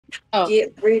Oh.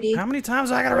 Get ready. How many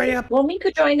times I gotta ready up? Well,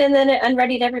 Miku joined and then it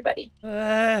unreadied everybody.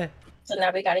 So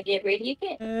now we gotta get ready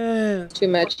again. Too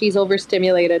much. He's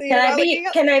overstimulated. Can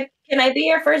I be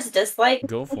your first dislike?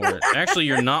 Go for it. Actually,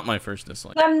 you're not my first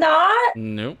dislike. I'm not.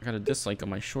 Nope. Got a dislike on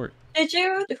my short. Did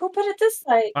you? Who put a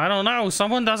dislike? I don't know.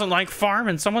 Someone doesn't like farm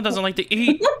and someone doesn't like to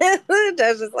eat.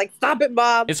 That's just like, stop it,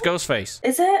 Bob. It's Ghostface.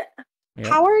 Is it? Yep.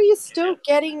 How are you still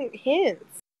getting hints?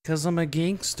 Because I'm a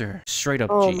gangster. Straight up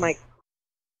Oh G. my.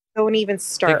 Don't even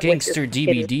start. The gangster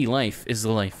DBD life is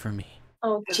the life for me.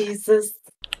 Oh, Jesus.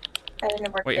 I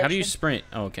didn't work. Wait, how do you sprint?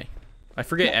 Oh, okay. I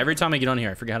forget every time I get on here.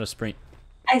 I forget how to sprint.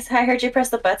 I heard you press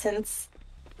the buttons.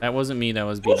 That wasn't me. That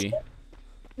was BB.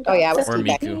 Oh yeah, Or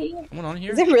Miku. Someone on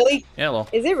here? Is it really? Hello.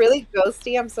 Is it really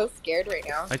ghosty? I'm so scared right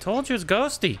now. I told you it's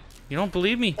ghosty. You don't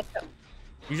believe me.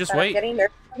 You just I'm wait. getting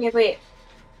nervous. Okay, wait.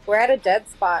 We're at a dead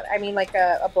spot. I mean, like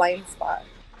a blind spot.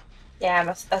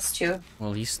 Yeah, us too.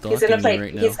 Well, he's He's stalking gonna play. me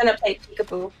right now. He's gonna play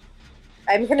peekaboo.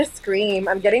 I'm gonna scream.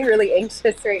 I'm getting really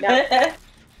anxious right now.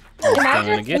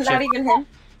 Imagine get it's not you. even him.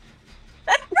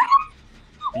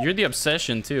 You're the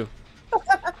obsession too.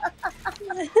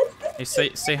 Hey,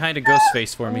 say hi to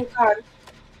Ghostface for me. Oh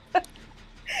God.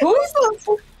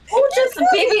 Who just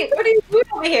baby? What are you doing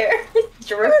over here?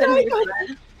 Drifting with your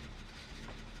friend.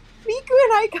 Miku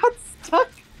and I got stuck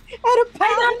at a path.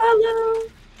 Hello.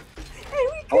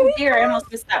 Oh dear, I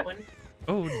almost missed that one.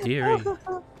 Oh dear.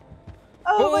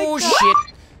 Oh my God.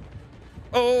 Shit.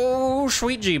 Oh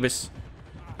sweet Jeebus.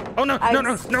 Oh no,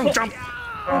 no, jump.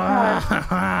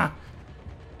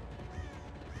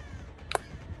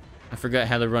 I forgot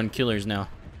how to run killers now.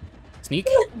 Sneak?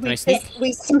 Can I sneak?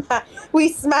 We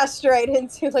smashed right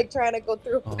into like trying to go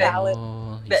through a ballot.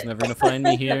 Oh, he's never gonna find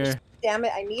me here. Damn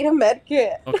it, I need a med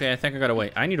kit. Okay, I think I gotta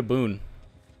wait. I need a boon.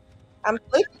 I'm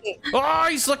looking. Oh,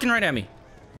 he's looking right at me.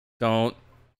 Don't.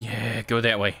 Yeah, go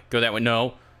that way. Go that way.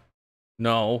 No.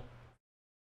 No.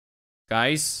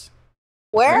 Guys.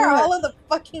 Where are all of the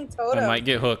fucking totems? I might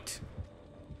get hooked.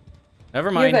 Never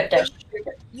mind. You're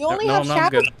good, You only no, have I'm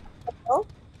shadows. good.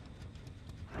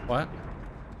 What?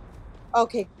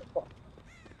 Okay, cool.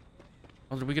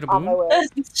 Oh, did we get a On boon? my way.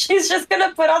 She's just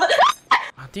gonna put all the.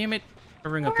 Oh, damn it. I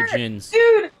ring up the gins.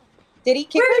 Dude, Did he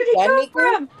kick where did he her come again,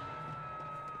 from?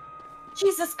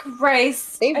 Jesus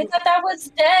Christ! They- I thought that was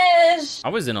Dash. I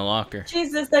was in a locker.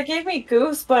 Jesus, that gave me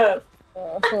goosebumps.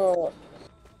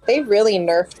 They really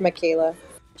nerfed Michaela.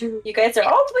 Dude, you guys are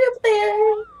all the way up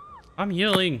there. I'm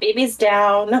yelling. Baby's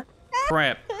down.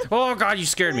 Crap. Oh god, you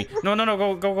scared me. No,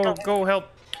 go help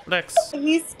Lex.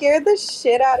 He scared the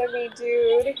shit out of me,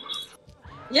 dude.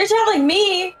 You're telling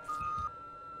me.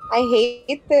 I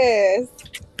hate this.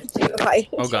 Dude,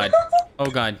 Oh god. Oh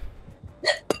god.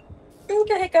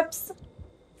 The hiccups.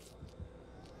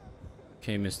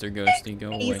 Okay, Mr. Ghosty, go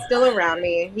away. He's still around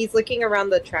me. He's looking around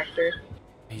the tractor.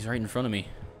 He's right in front of me.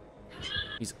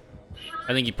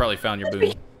 I think he probably found your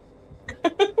boon.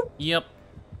 Yep.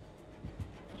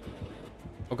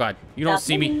 Oh god, you don't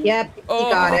see me. Yep, he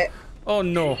got it. Oh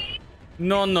no.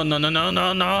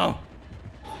 No.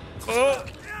 Oh.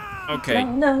 Okay.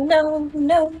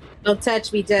 No. Don't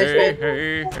touch me, Desmond.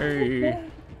 Hey.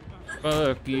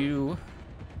 Fuck you.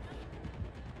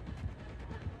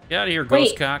 Get out of here,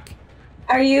 ghost Wait. cock.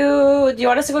 Do you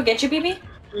want us to go get you, BB?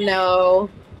 No.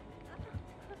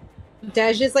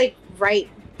 Dej is like right.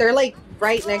 They're like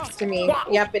right next to me.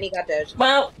 Yep, and he got Dej.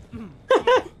 Well,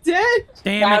 Dej!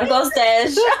 Damn down it. goes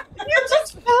Dash. You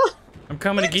just fell. I'm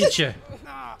coming to get you.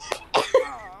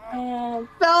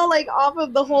 Fell like off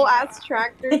of the whole ass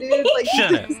tractor, dude. Like,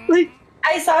 Shut up. like,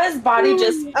 I saw his body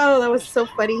just. oh, that was so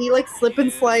funny. He like slip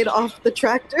and slide off the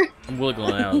tractor. I'm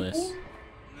wiggling out of this.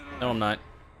 No, I'm not.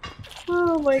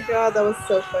 Oh my god, that was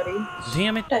so funny.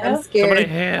 Damn it. I'm scared. Somebody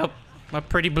help. My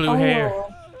pretty blue hair.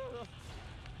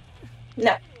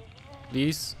 No.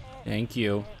 Please? Thank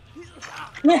you.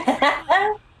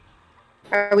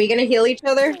 Are we gonna heal each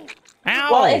other? Ow!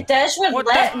 Well, if Dash would What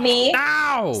let the- me.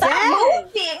 Ow! Stop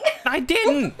moving! I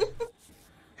didn't!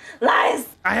 Lies!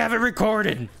 I have it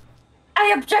recorded.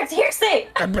 I object hearsay!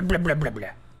 Blah, blah, blah, blah, blah, blah.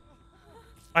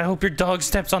 I hope your dog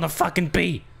steps on a fucking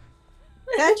bee.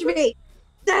 Touch me!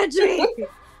 Touch me!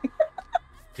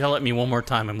 Yell at me one more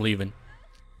time, I'm leaving.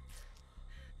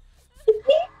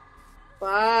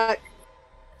 Fuck.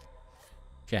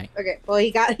 Okay. Okay, well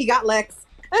he got Lex.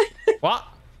 What?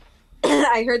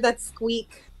 I heard that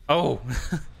squeak. Oh,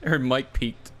 her mic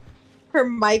peaked. Her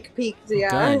mic peaked, yeah.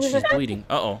 God, she's bleeding.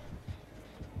 Uh-oh.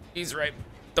 He's right.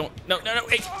 Don't. No.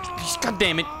 Hey, god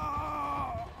damn it.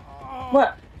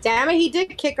 What? Damn it, he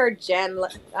did kick our gen,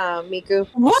 Miku.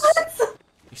 What?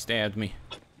 He stabbed me.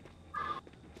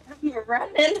 I'm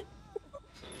running.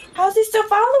 How's he still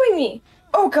following me?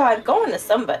 Oh god, go into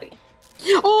somebody.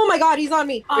 Oh my god, he's on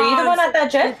me. Were you the one at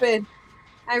that jet? Stupid.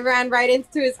 I ran right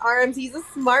into his arms. He's a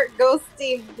smart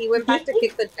ghosty. He went back to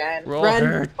kick the gen. We're all Run,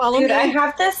 hurt. follow Dude, me. I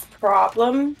have this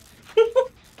problem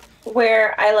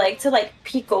where I like to like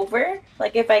peek over,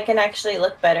 like if I can actually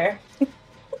look better.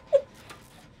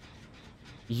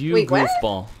 You Wait, what?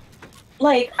 goofball.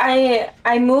 Like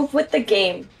I move with the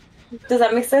game. Does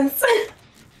that make sense?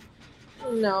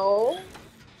 No.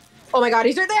 Oh my god,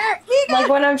 he's right there! Like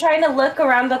when I'm trying to look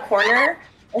around the corner,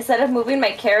 instead of moving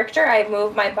my character, I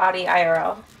move my body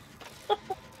IRL.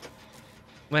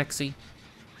 Lexi.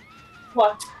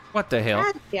 What? What the hell?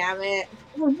 God damn it.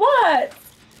 What?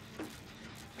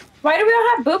 Why do we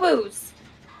all have boo-boos?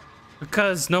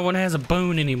 Because no one has a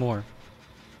bone anymore.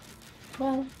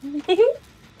 Well,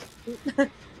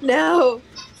 No.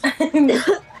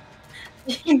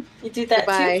 you do that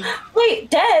Goodbye. too. Wait,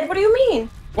 dead? What do you mean?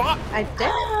 What? I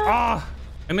did. Ah,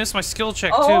 I missed my skill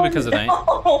check too Oh, because of that.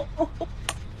 no.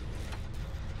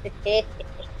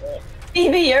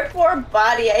 Phoebe, your poor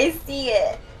body. I see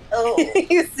it. Oh,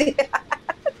 You see?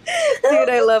 Dude,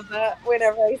 I love that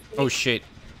whenever I see Oh shit.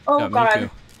 oh Got god. Miku.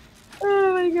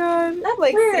 Oh my god. That's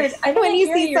Like, weird. I when didn't you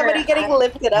hear see your- somebody getting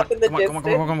lifted up in the Come on, come on,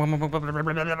 distance. come on, come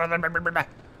on, come on.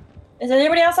 Is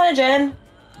anybody else on a gen?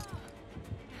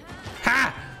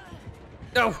 Ha!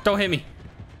 No, don't hit me.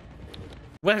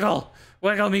 Wiggle.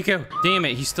 Wiggle, Miku. Damn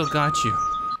it, he still got you.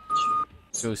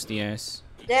 Ghosty ass.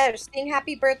 Dad, sing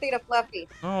happy birthday to Fluffy.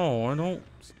 Oh, I don't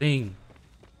sting.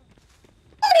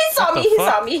 He saw What me. the He fuck?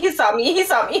 saw me. He saw me. He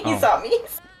saw me. He Oh. saw me.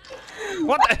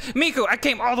 What the? Miku, I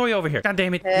came all the way over here. God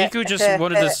damn it. Miku just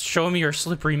wanted to show me her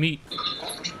slippery meat.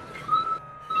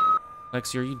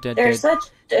 Lexi, are you dead? There's dead?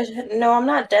 no, I'm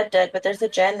not dead, but there's a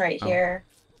gen right Oh. here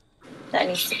that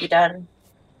needs to be done.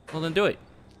 Well, then do it.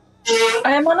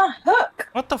 I am on a hook.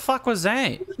 What the fuck was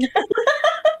that?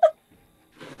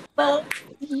 Well,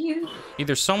 you.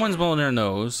 Either someone's blowing their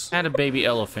nose, had a baby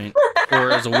elephant, or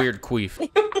it was a weird queef.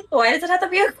 Why does it have to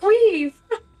be a queef?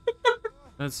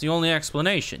 That's the only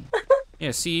explanation.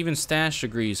 Yeah, see, even Stash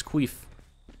agrees. Queef.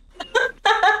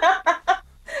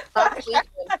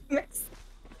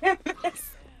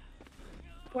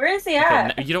 Where is he Okay,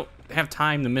 at? you don't have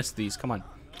time to miss these. Come on.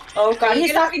 Oh god,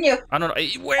 he's talking to you. I don't know. Are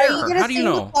you Where? gonna How do you sing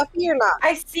know? with Fluffy or not?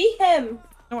 I see him.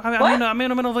 No, What? I'm in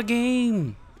the middle of a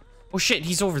game. Oh shit,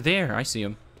 he's over there. I see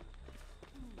him.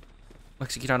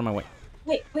 Lexi, get out of my way.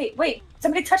 Wait.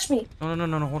 Somebody touched me. No,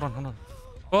 hold on.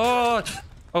 Oh,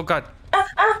 oh god.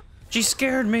 She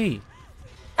scared me.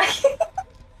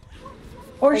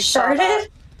 Or I saw that.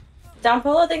 sharded? Down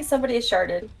below thinks somebody is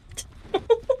sharded.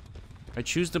 I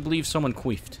choose to believe someone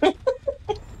queefed.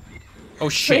 Oh We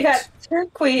shit. got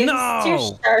 2 queens,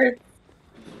 No! 2 shards.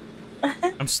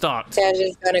 I'm stopped. Dash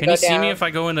is gonna Can go you see down. me if I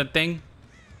go in the thing?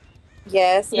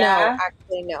 Yes, Yeah. no,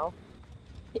 actually no.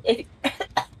 If-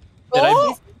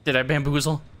 Oh, Did I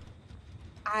bamboozle?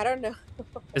 I don't know.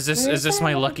 Is this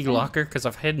my lucky locker? Because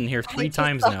I've hidden here 3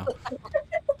 times now.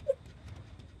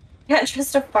 Can't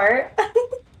trust a fart.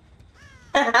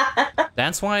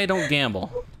 That's why I don't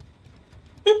gamble.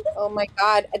 Oh my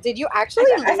god. Did you actually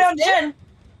I found lose it? Jen.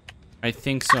 I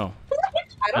think so.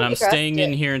 I don't And I'm trust staying it.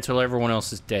 in here until everyone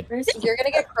else is dead. Where is he? You're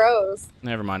gonna get crows.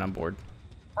 Never mind, I'm bored.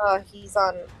 Oh, he's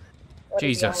on. what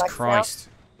is he on, Jesus Lex now? Christ.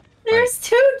 There's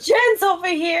 2 gens over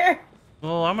here.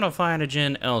 Well, I'm gonna find a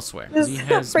gen elsewhere. 'Cause This he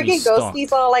has me freaking stalked.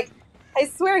 ghostie's all like, I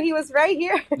swear he was right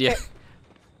here. Yeah.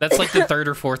 That's like the 3rd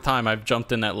or 4th time I've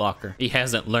jumped in that locker. He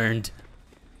hasn't learned.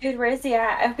 Dude, where is he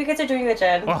at? I hope you guys are doing a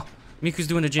gen. Oh, Miku's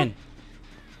doing a gen.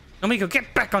 No, Miku,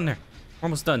 get back on there. We're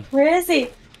almost done. Where is he?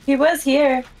 He was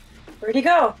here. Where'd he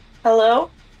go? Hello?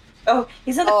 Oh,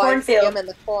 he's in the Oh, I see him cornfield. in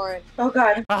the corn. Oh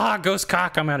god. Ah, ghost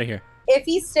cock, I'm out of here. If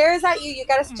he stares at you, you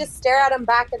gotta just stare at him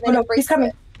back and Oh then no, embrace he's coming.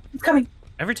 it. He's coming.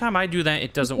 Every time I do that,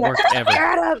 it doesn't Yeah. work ever. Stare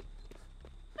at him!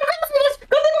 Go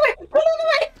the other way! Go the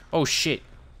other way! Oh, shit.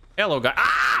 Hello, guy.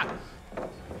 Ah!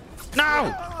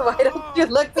 No! Why don't you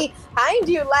look behind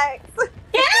you, Lex?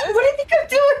 Yeah, what do you think I'm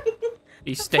doing?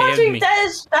 He stabbed Watching me.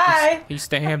 Dash die. He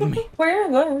stabbed me. Where?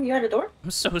 You at a door?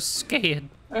 I'm so scared.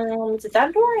 Is it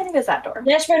that door? I think it's that door.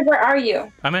 Dashman, where are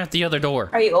you? I'm at the other door.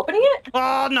 Are you opening it?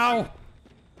 Oh, no!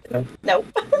 Nope.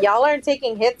 Y'all aren't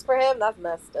taking hits for him? That's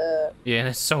messed up. Yeah,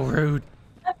 that's so rude.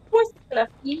 Of course,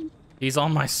 Fluffy. He's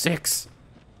on my 6.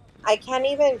 I can't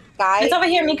even guide. It's over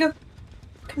here, you. Miku.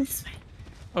 Come this way.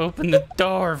 Open the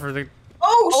door for the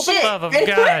Oh Open shit! love of Ready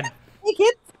for it? God. Take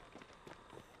hits.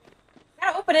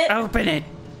 Gotta open it. Open it.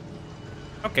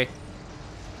 Okay.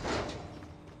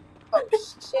 Oh,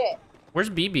 shit. Where's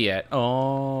BB at?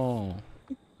 Oh.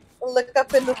 Look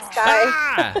up in the sky.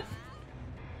 Ah!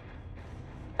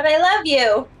 But I love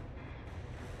you.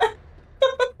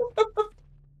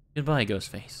 Goodbye,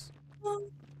 Ghostface.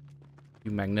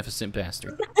 You magnificent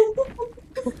bastard.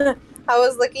 I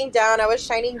was looking down. I was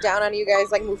shining down on you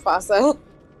guys like Mufasa.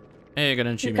 Hey, I got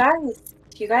an achievement.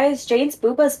 You guys, Jane's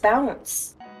boobas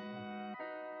bounce.